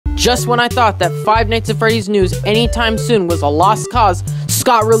Just when I thought that Five Nights at Freddy's news anytime soon was a lost cause,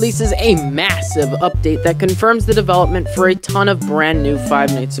 Scott releases a massive update that confirms the development for a ton of brand new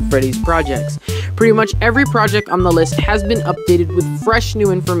Five Nights at Freddy's projects. Pretty much every project on the list has been updated with fresh new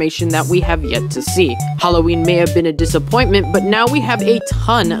information that we have yet to see. Halloween may have been a disappointment, but now we have a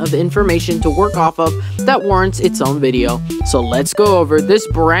ton of information to work off of that warrants its own video. So let's go over this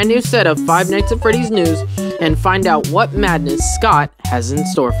brand new set of Five Nights at Freddy's news and find out what madness Scott has in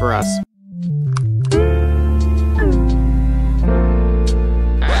store for us.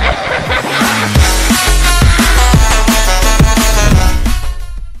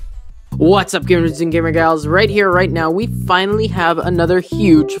 What's up, gamers and gamer gals? Right here, right now, we finally have another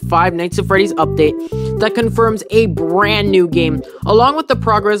huge Five Nights at Freddy's update that confirms a brand new game, along with the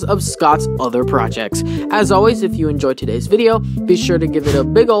progress of Scott's other projects. As always, if you enjoyed today's video, be sure to give it a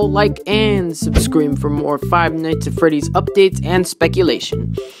big ol' like and subscribe for more Five Nights at Freddy's updates and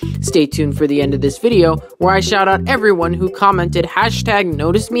speculation. Stay tuned for the end of this video, where I shout out everyone who commented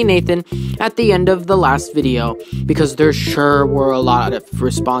 #NoticeMeNathan at the end of the last video, because there sure were a lot of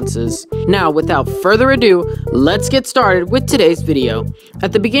responses. Now, without further ado, let's get started with today's video.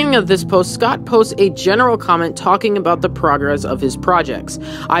 At the beginning of this post, Scott posts a general comment talking about the progress of his projects.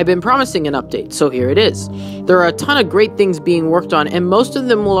 I've been promising an update, so here it is. There are a ton of great things being worked on, and most of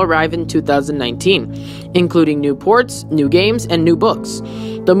them will arrive in 2019, including new ports, new games, and new books.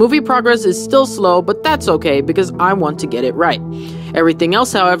 The movie progress is still slow, but that's okay because I want to get it right. Everything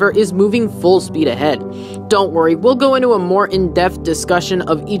else, however, is moving full speed ahead. Don't worry, we'll go into a more in-depth discussion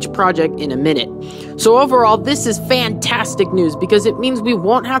of each project in a minute. So overall, this is fantastic news because it means we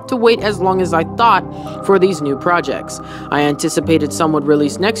won't have to wait as long as I thought for these new projects. I anticipated some would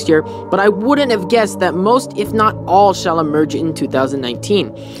release next year, but I wouldn't have guessed that most, if not all, shall emerge in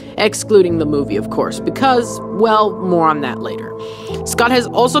 2019. Excluding the movie, of course, because, well, more on that later. Scott has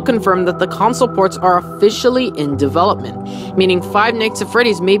also confirmed that the console ports are officially in development, meaning Five Nights at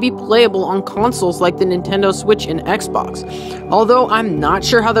Freddy's may be playable on consoles like the Nintendo Switch and Xbox, although I'm not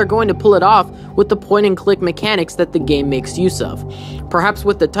sure how they're going to pull it off with the point-and-click mechanics that the game makes use of. Perhaps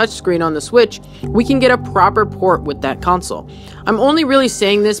with the touchscreen on the Switch, we can get a proper port with that console. I'm only really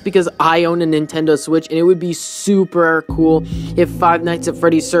saying this because I own a Nintendo Switch and it would be super cool if Five Nights at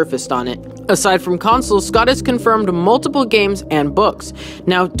Freddy's surfaced on it. Aside from consoles, Scott has confirmed multiple games and books.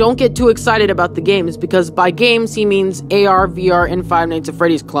 Now, don't get too excited about the games because by games he means AR, VR, and Five Nights at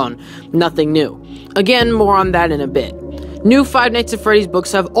Freddy's clone. Nothing new. Again, more on that in a bit. New Five Nights at Freddy's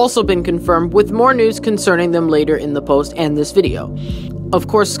books have also been confirmed, with more news concerning them later in the post and this video. Of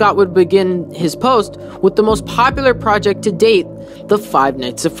course, Scott would begin his post with the most popular project to date, the Five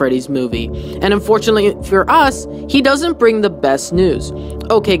Nights at Freddy's movie. And unfortunately for us, he doesn't bring the best news.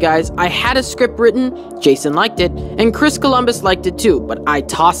 Okay guys, I had a script written, Jason liked it, and Chris Columbus liked it too, but I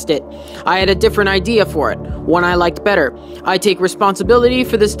tossed it. I had a different idea for it, one I liked better. I take responsibility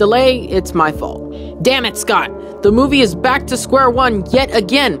for this delay, it's my fault. Damn it, Scott! The movie is back to square one yet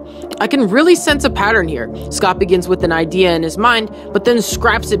again. I can really sense a pattern here. Scott begins with an idea in his mind, but then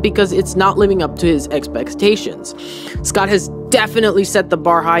scraps it because it's not living up to his expectations. Scott has definitely set the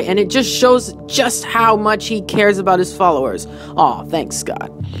bar high, and it just shows just how much he cares about his followers. Aw, thanks,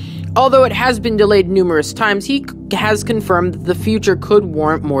 Scott. Although it has been delayed numerous times, he has confirmed that the future could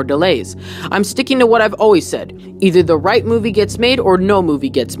warrant more delays. I'm sticking to what I've always said. Either the right movie gets made or no movie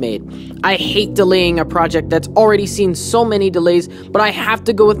gets made. I hate delaying a project that's already seen so many delays, but I have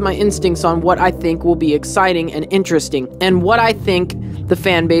to go with my instincts on what I think will be exciting and interesting, and what I think the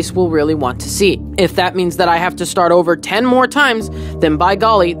fan base will really want to see. If that means that I have to start over 10 more times, then by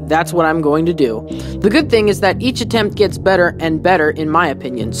golly, that's what I'm going to do. The good thing is that each attempt gets better and better in my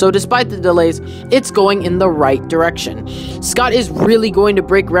opinion, so despite the delays, it's going in the right direction. Scott is really going to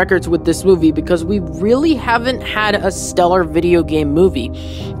break records with this movie because we really haven't had a stellar video game movie.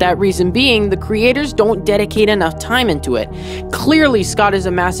 That reason being, the creators don't dedicate enough time into it. Clearly, Scott is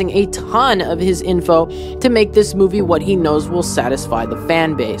amassing a ton of his info to make this movie what he knows will satisfy the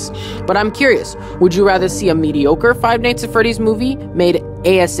fan base. But I'm curious, would you rather see a mediocre Five Nights at Freddy's movie made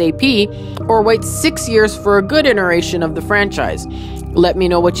ASAP, or wait 6 years for a good iteration of the franchise? Let me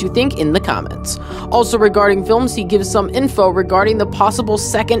know what you think in the comments. Also regarding films, he gives some info regarding the possible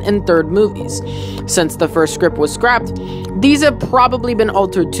second and third movies. Since the first script was scrapped, these have probably been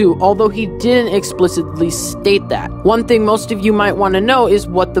altered too, although he didn't explicitly state that. One thing most of you might want to know is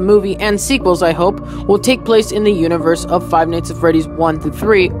what the movie and sequels, I hope, will take place in the universe of Five Nights at Freddy's 1 through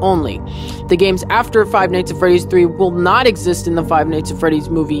 3 only. The games after Five Nights at Freddy's 3 will not exist in the Five Nights at Freddy's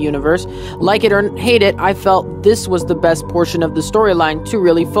movie universe. Like it or hate it, I felt this was the best portion of the storyline storyline to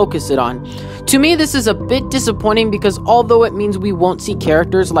really focus it on. To me, this is a bit disappointing because although it means we won't see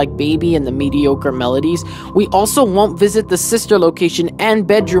characters like Baby and the mediocre melodies, we also won't visit the sister location and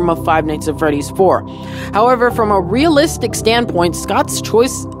bedroom of Five Nights at Freddy's 4. However, from a realistic standpoint, Scott's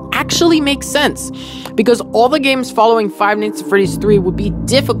choice actually makes sense, because all the games following Five Nights at Freddy's 3 would be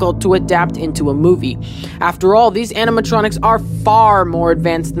difficult to adapt into a movie. After all, these animatronics are far more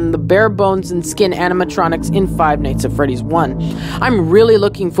advanced than the bare bones and skin animatronics in Five Nights at Freddy's 1. I'm really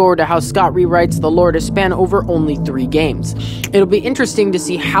looking forward to how Scott rewrites the lore to span over only 3 games. It'll be interesting to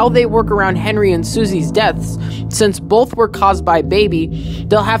see how they work around Henry and Susie's deaths. Since both were caused by Baby,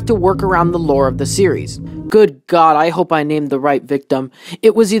 they'll have to work around the lore of the series. Good God, I hope I named the right victim.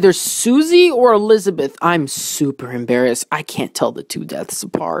 It was either Susie or Elizabeth. I'm super embarrassed. I can't tell the 2 deaths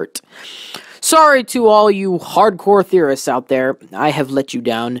apart. Sorry to all you hardcore theorists out there, I have let you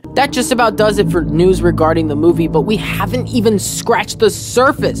down. That just about does it for news regarding the movie, but we haven't even scratched the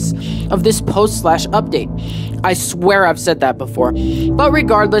surface of this post/update. I swear I've said that before. But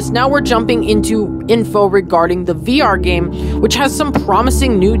regardless, now we're jumping into info regarding the VR game, which has some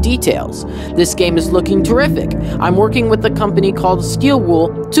promising new details. This game is looking terrific. I'm working with a company called Steel Wool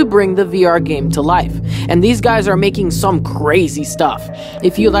to bring the VR game to life, and these guys are making some crazy stuff.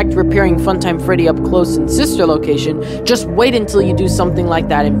 If you liked repairing Funtime Freddy up close in sister location, just wait until you do something like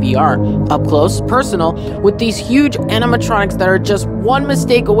that in VR. Up close, personal, with these huge animatronics that are just one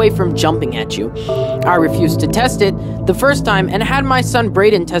mistake away from jumping at you. I refused to test it the first time and had my son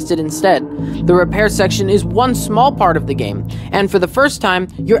Brayden test it instead. The repair section is one small part of the game, and for the first time,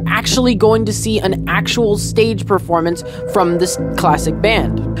 you're actually going to see an actual stage performance from this classic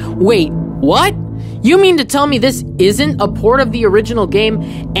band. Wait, what? You mean to tell me this isn't a port of the original game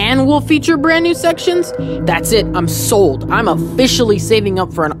and will feature brand new sections? That's it, I'm sold. I'm officially saving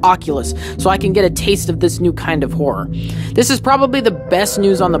up for an Oculus so I can get a taste of this new kind of horror. This is probably the best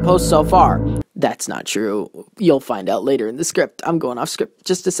news on the post so far. That's not true. You'll find out later in the script. I'm going off script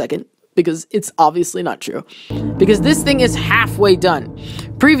just a second, because it's obviously not true. Because this thing is halfway done.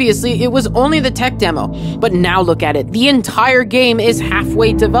 Previously, it was only the tech demo, but now look at it. The entire game is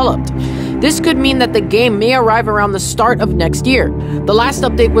halfway developed. This could mean that the game may arrive around the start of next year. The last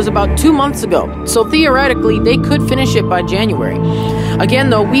update was about 2 months ago, so theoretically, they could finish it by January. Again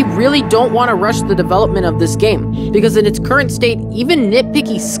though, we really don't want to rush the development of this game, because in its current state, even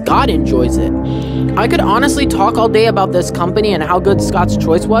nitpicky Scott enjoys it. I could honestly talk all day about this company and how good Scott's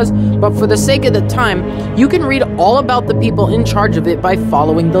choice was, but for the sake of the time, you can read all about the people in charge of it by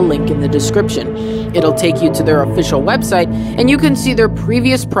following the link in the description. It'll take you to their official website, and you can see their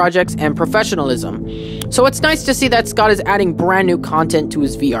previous projects and professionalism. So it's nice to see that Scott is adding brand new content to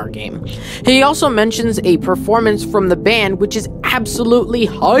his VR game. He also mentions a performance from the band, which is absolutely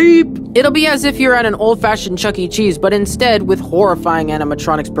hype. It'll be as if you're at an old-fashioned Chuck E. Cheese, but instead with horrifying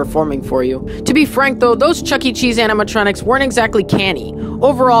animatronics performing for you. To be frank though, those Chuck E. Cheese animatronics weren't exactly canny.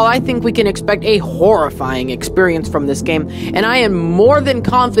 Overall, I think we can expect a horrifying experience from this game, and I am more than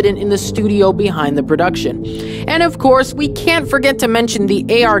confident in the studio behind the production. And of course, we can't forget to mention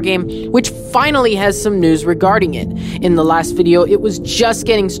the AR game, which finally has some news regarding it. In the last video, it was just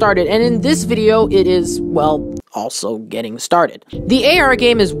getting started, and in this video, it is, well, also getting started. The AR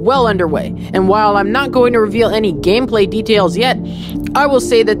game is well underway, and while I'm not going to reveal any gameplay details yet, I will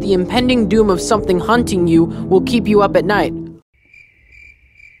say that the impending doom of something hunting you will keep you up at night.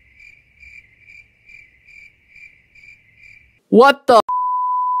 What the?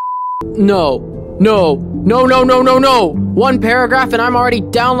 No. One paragraph and I'm already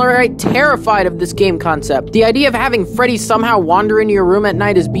downright terrified of this game concept. The idea of having Freddy somehow wander into your room at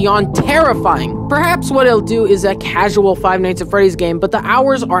night is beyond terrifying. Perhaps what it'll do is a casual Five Nights at Freddy's game, but the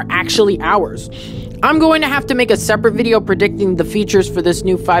hours are actually hours. I'm going to have to make a separate video predicting the features for this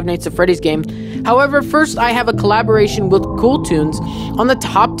new Five Nights at Freddy's game. However, first I have a collaboration with Cool Tunes on the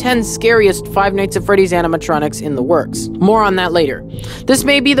top 10 scariest Five Nights at Freddy's animatronics in the works. More on that later. This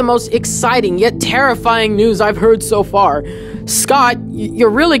may be the most exciting yet terrifying news I've heard so far. Scott, you're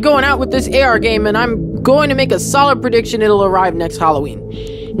really going out with this AR game, and I'm going to make a solid prediction it'll arrive next Halloween.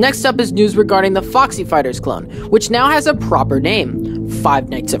 Next up is news regarding the Foxy Fighters clone, which now has a proper name, Five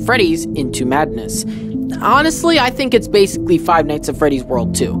Nights at Freddy's Into Madness. Honestly, I think it's basically Five Nights at Freddy's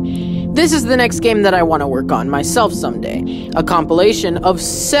World 2. This is the next game that I want to work on myself someday, a compilation of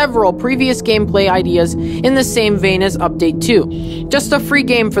several previous gameplay ideas in the same vein as Update 2, just a free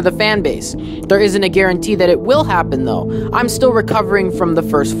game for the fanbase. There isn't a guarantee that it will happen though, I'm still recovering from the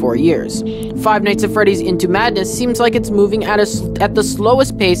first 4 years. Five Nights at Freddy's Into Madness seems like it's moving at the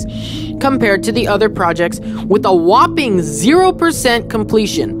slowest pace compared to the other projects, with a whopping 0%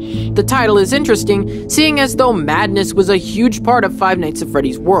 completion. The title is interesting, seeing as though madness was a huge part of Five Nights at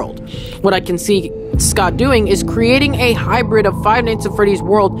Freddy's world. What I can see Scott doing is creating a hybrid of Five Nights at Freddy's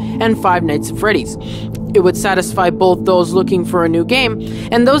world and Five Nights at Freddy's. It would satisfy both those looking for a new game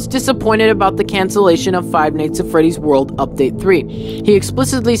and those disappointed about the cancellation of Five Nights at Freddy's World Update 3. He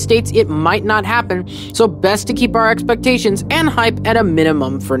explicitly states it might not happen, so best to keep our expectations and hype at a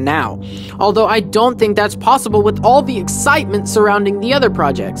minimum for now. Although I don't think that's possible with all the excitement surrounding the other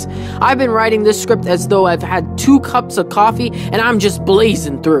projects. I've been writing this script as though I've had 2 cups of coffee and I'm just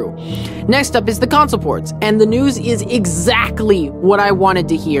blazing through. Next up is the console ports, and the news is exactly what I wanted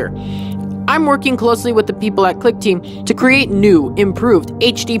to hear. I'm working closely with the people at ClickTeam to create new, improved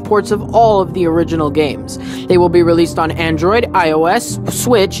HD ports of all of the original games. They will be released on Android, iOS,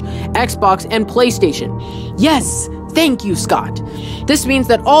 Switch, Xbox, and PlayStation. Yes! Thank you, Scott. This means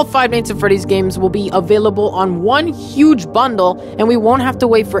that all Five Nights at Freddy's games will be available on one huge bundle, and we won't have to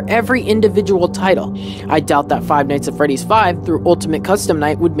wait for every individual title. I doubt that Five Nights at Freddy's 5 through Ultimate Custom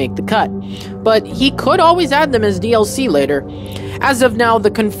Night would make the cut, but he could always add them as DLC later. As of now,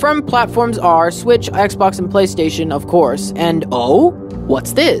 the confirmed platforms are Switch, Xbox, and PlayStation, of course, and oh,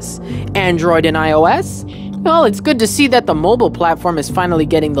 what's this? Android and iOS? Well, it's good to see that the mobile platform is finally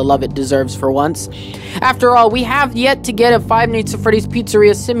getting the love it deserves for once. After all, we have yet to get a Five Nights at Freddy's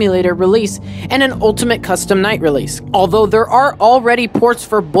Pizzeria Simulator release and an Ultimate Custom Night release, although there are already ports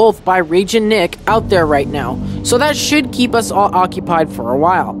for both by Rage and Nick out there right now, so that should keep us all occupied for a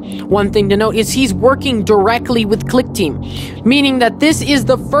while. One thing to note is he's working directly with ClickTeam, meaning that this is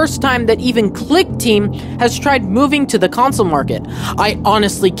the first time that even ClickTeam has tried moving to the console market. I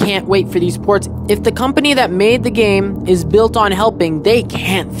honestly can't wait for these ports. If the company that made the game is built on helping, they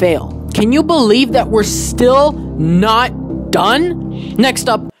can't fail. Can you believe that we're still not done? Next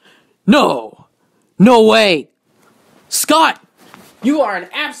up, no way. Scott, you are an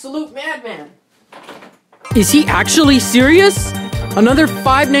absolute madman. Is he actually serious? Another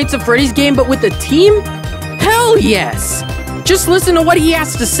Five Nights at Freddy's game but with a team? Hell yes! Just listen to what he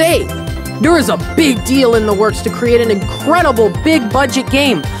has to say. There is a big deal in the works to create an incredible big budget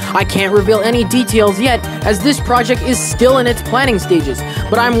game. I can't reveal any details yet, as this project is still in its planning stages,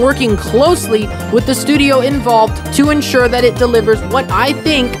 but I'm working closely with the studio involved to ensure that it delivers what I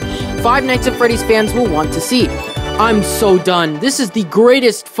think Five Nights at Freddy's fans will want to see. I'm so done. This is the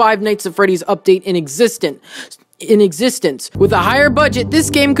greatest Five Nights at Freddy's update in existence. With a higher budget, this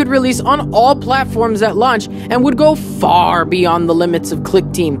game could release on all platforms at launch and would go far beyond the limits of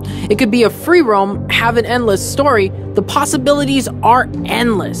ClickTeam. It could be a free roam, have an endless story. The possibilities are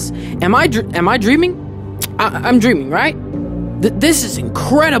endless. Am I dreaming? I'm dreaming, right? This is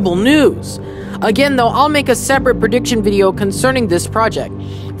incredible news. Again though, I'll make a separate prediction video concerning this project.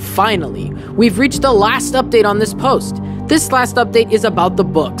 Finally, we've reached the last update on this post. This last update is about the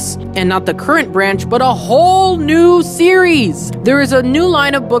books, and not the current branch, but a whole new series! There is a new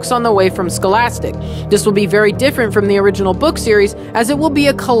line of books on the way from Scholastic. This will be very different from the original book series, as it will be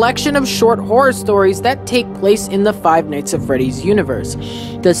a collection of short horror stories that take place in the Five Nights at Freddy's universe.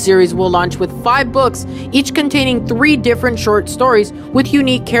 The series will launch with 5 books, each containing 3 different short stories with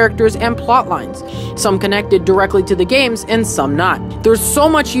unique characters and plot lines, some connected directly to the games and some not. There's so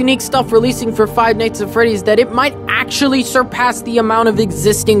much unique stuff releasing for Five Nights at Freddy's that it might actually surpass the amount of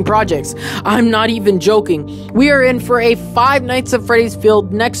existing projects. I'm not even joking. We are in for a Five Nights at Freddy's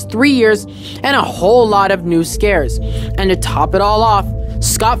filled next 3 years and a whole lot of new scares. And to top it all off,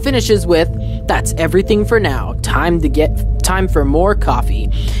 Scott finishes with, "That's everything for now. Time for more coffee."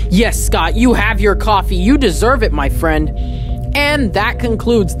 Yes, Scott, you have your coffee. You deserve it, my friend. And that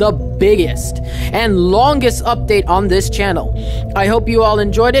concludes the biggest and longest update on this channel. I hope you all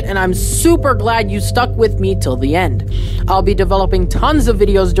enjoyed it, and I'm super glad you stuck with me till the end. I'll be developing tons of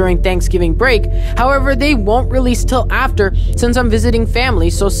videos during Thanksgiving break, however they won't release till after since I'm visiting family,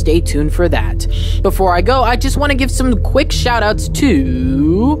 so stay tuned for that. Before I go, I just want to give some quick shout outs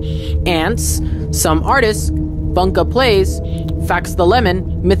to Ants, some artists, Bunka Plays, Fax the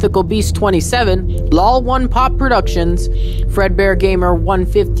Lemon, Mythical Beast 27, LOL1 Pop Productions, Fredbear Gamer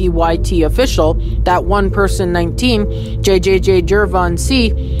 150 YT Official, That One Person 19, JJJ Jervon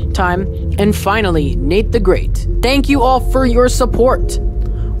C, Time, and finally, Nate the Great. Thank you all for your support.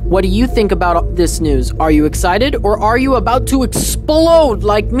 What do you think about this news? Are you excited, or are you about to explode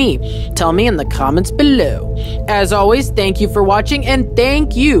like me? Tell me in the comments below. As always, thank you for watching, and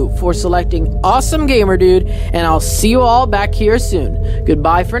thank you for selecting Awesome Gamer Dude, and I'll see you all back here soon.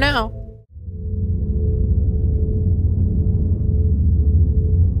 Goodbye for now.